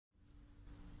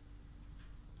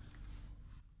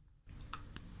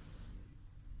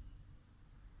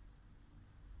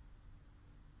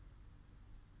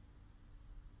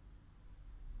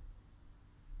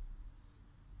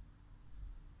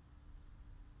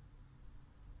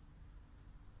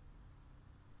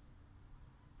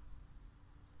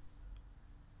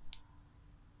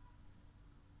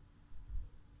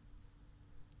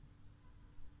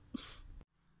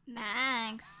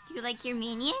Max, do you like your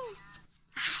minion?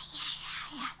 Ah,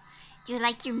 yeah. Do you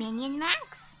like your minion,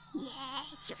 Max? Yeah,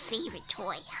 it's your favorite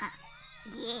toy, huh?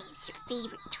 Yeah, it's your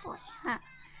favorite toy, huh?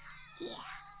 Yeah,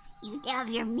 you love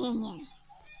your minion.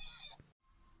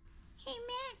 Hey,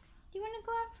 Max, do you want to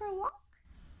go out for a walk?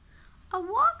 A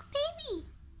walk, baby?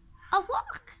 A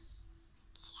walk?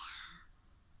 Yeah.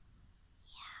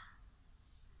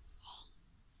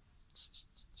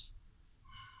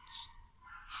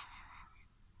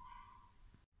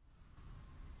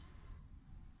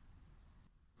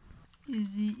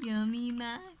 Is it yummy,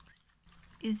 Max?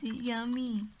 Is it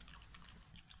yummy?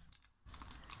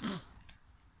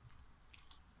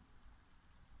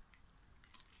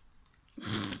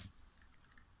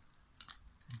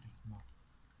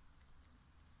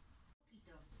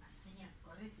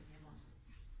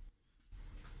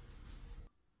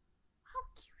 How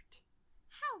cute.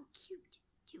 How cute.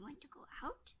 Do you want to go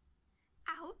out?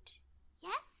 Out?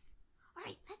 Yes?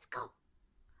 Alright, let's go.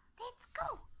 Let's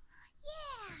go.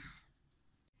 Yeah.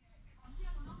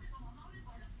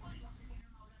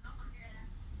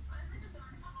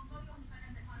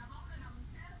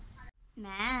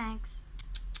 Max.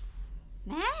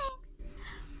 Max.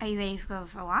 Are you ready to go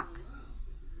for a walk?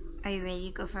 Are you ready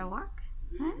to go for a walk?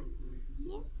 Huh?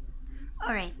 Yes?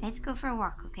 Alright, let's go for a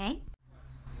walk, okay?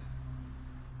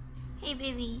 Hey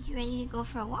baby, you ready to go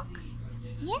for a walk?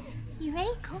 Yeah? You ready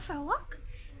to go for a walk?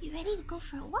 You ready to go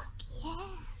for a walk?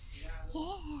 Yeah.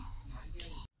 Yeah.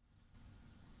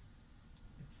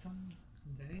 It's Sunday.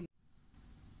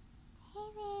 Hey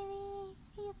baby,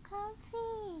 are you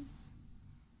comfy?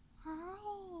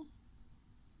 Hi.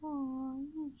 Oh,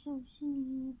 you're so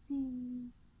sleepy.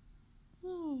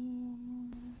 Yeah.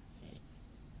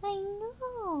 I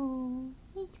know.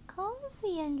 It's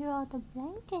comfy under all the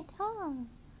blanket, huh?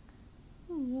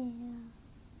 Yeah.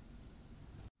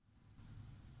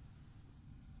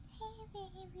 Hey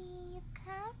baby, you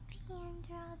comfy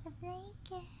under all the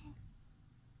blanket.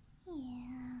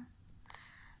 Yeah.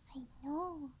 I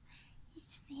know.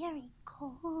 It's very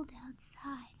cold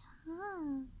outside,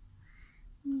 huh?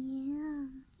 Yeah.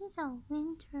 It's a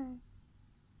winter.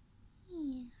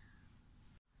 Yeah.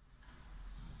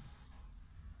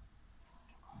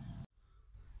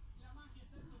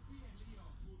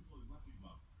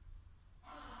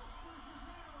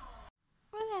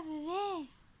 Hola, bebé.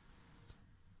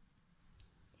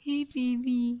 Hey,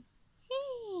 baby.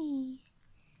 Hey.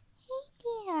 Hey,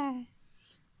 dear.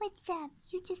 What's up?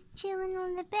 You just chilling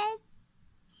on the bed?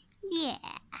 Yeah.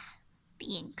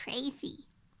 Being crazy.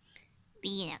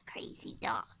 Being a crazy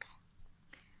dog.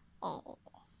 Oh.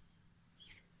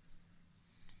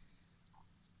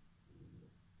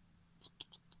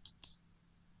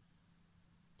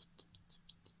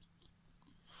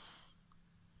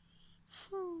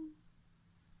 Hmm.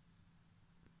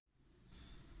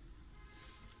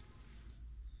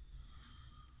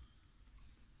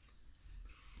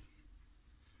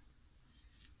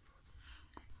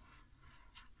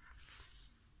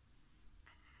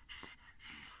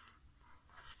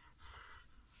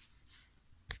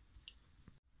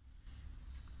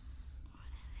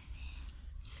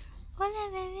 Hola,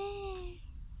 bebé.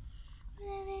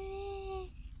 Hola,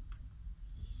 bebé.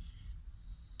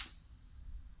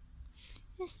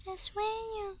 ¿Estás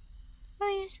sueño? Are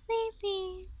you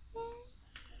sleepy?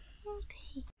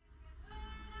 Okay.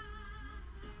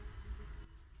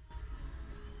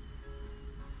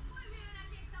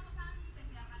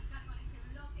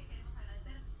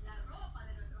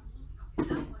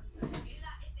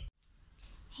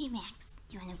 Hey, Max,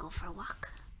 do you want to go for a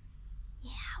walk?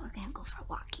 Yeah, we're gonna go for a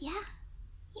walk, yeah?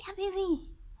 Yeah, baby.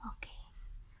 Okay,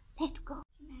 let's go.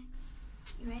 Hey, Max,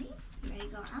 you ready? You ready to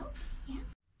go out? Yeah?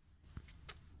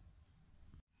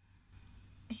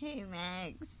 Hey,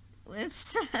 Max,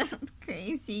 what's up,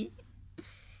 crazy?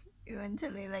 You want to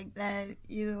lay like that?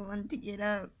 You don't want to get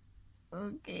up?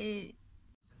 Okay.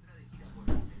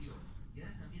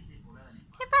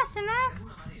 ¿Qué pasa,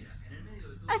 Max?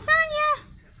 ¡Sonia!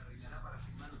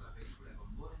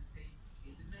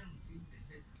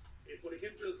 Por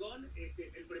ejemplo, con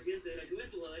el presidente de la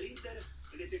Juventus o del Inter,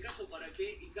 en este caso, para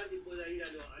que Icardi pueda ir a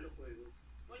los juegos.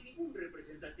 No hay ningún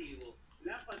representativo.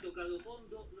 La AFA ha tocado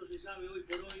fondo, no se sabe hoy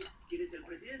por hoy quién es el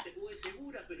presidente, o es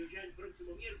segura, pero ya el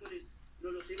próximo miércoles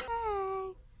no lo será.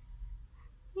 Max,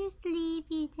 you're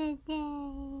sleepy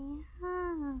today,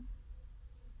 huh?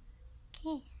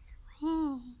 Qué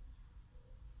sueño.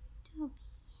 Tú bien.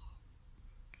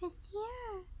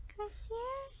 Christian, Christian?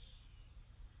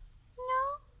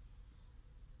 No?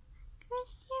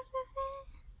 Christian, bebé?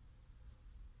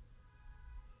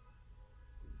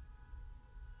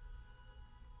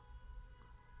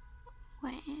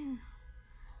 Bueno,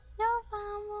 nos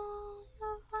vamos.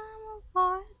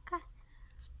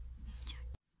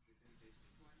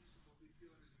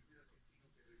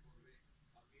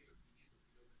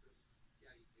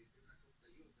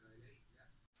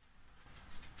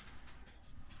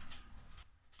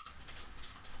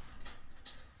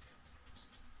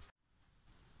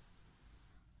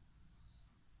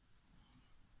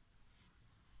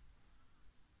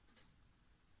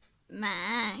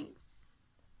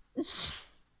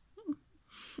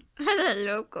 Hola,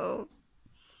 loco.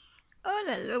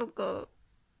 Hola, loco.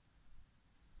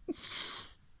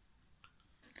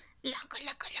 Loco,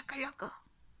 loco, loco, loco.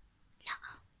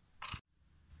 Loco.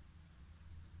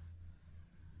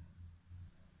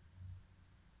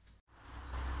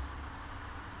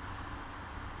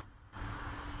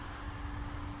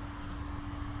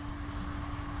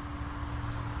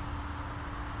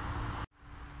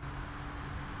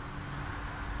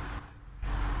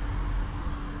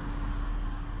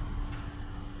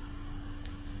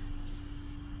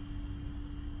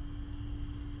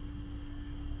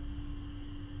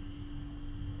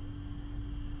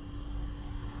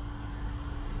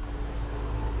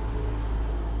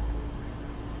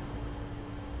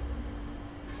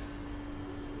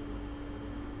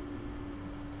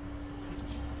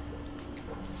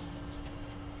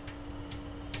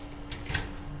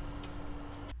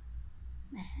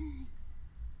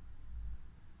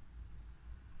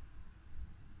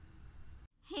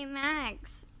 Hey,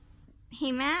 Max.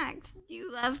 Hey, Max. Do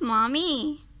you love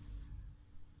mommy?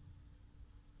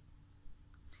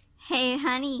 Hey,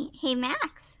 honey. Hey,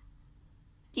 Max.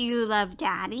 Do you love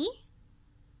daddy?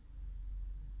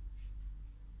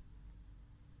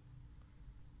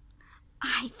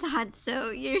 I thought so.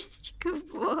 You're such a good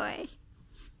boy.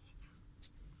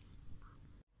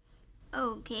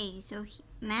 Okay, so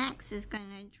Max is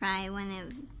gonna try one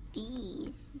of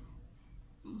these.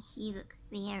 And he looks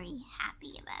very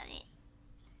happy about it.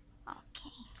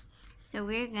 Okay, so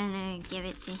we're gonna give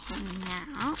it to him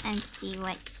now and see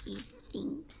what he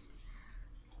thinks.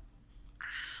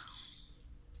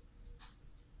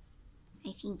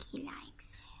 I think he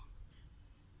likes it.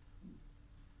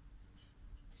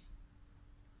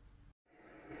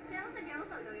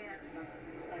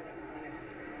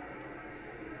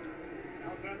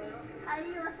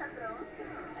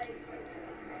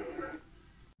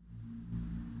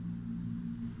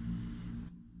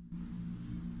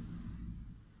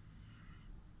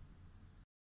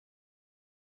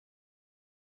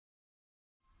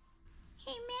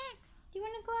 Hey, Max, do you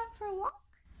want to go out for a walk?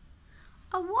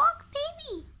 A walk,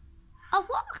 baby? A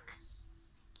walk?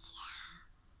 Yeah.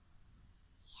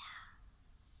 Yeah.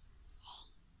 Hey.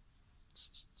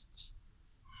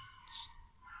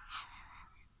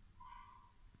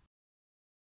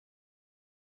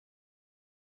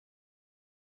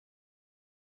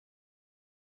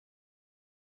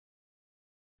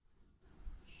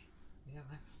 Yeah,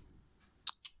 Max.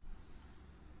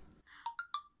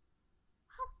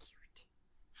 How cute.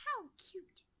 How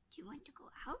cute. Do you want to go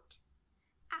out?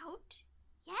 Out?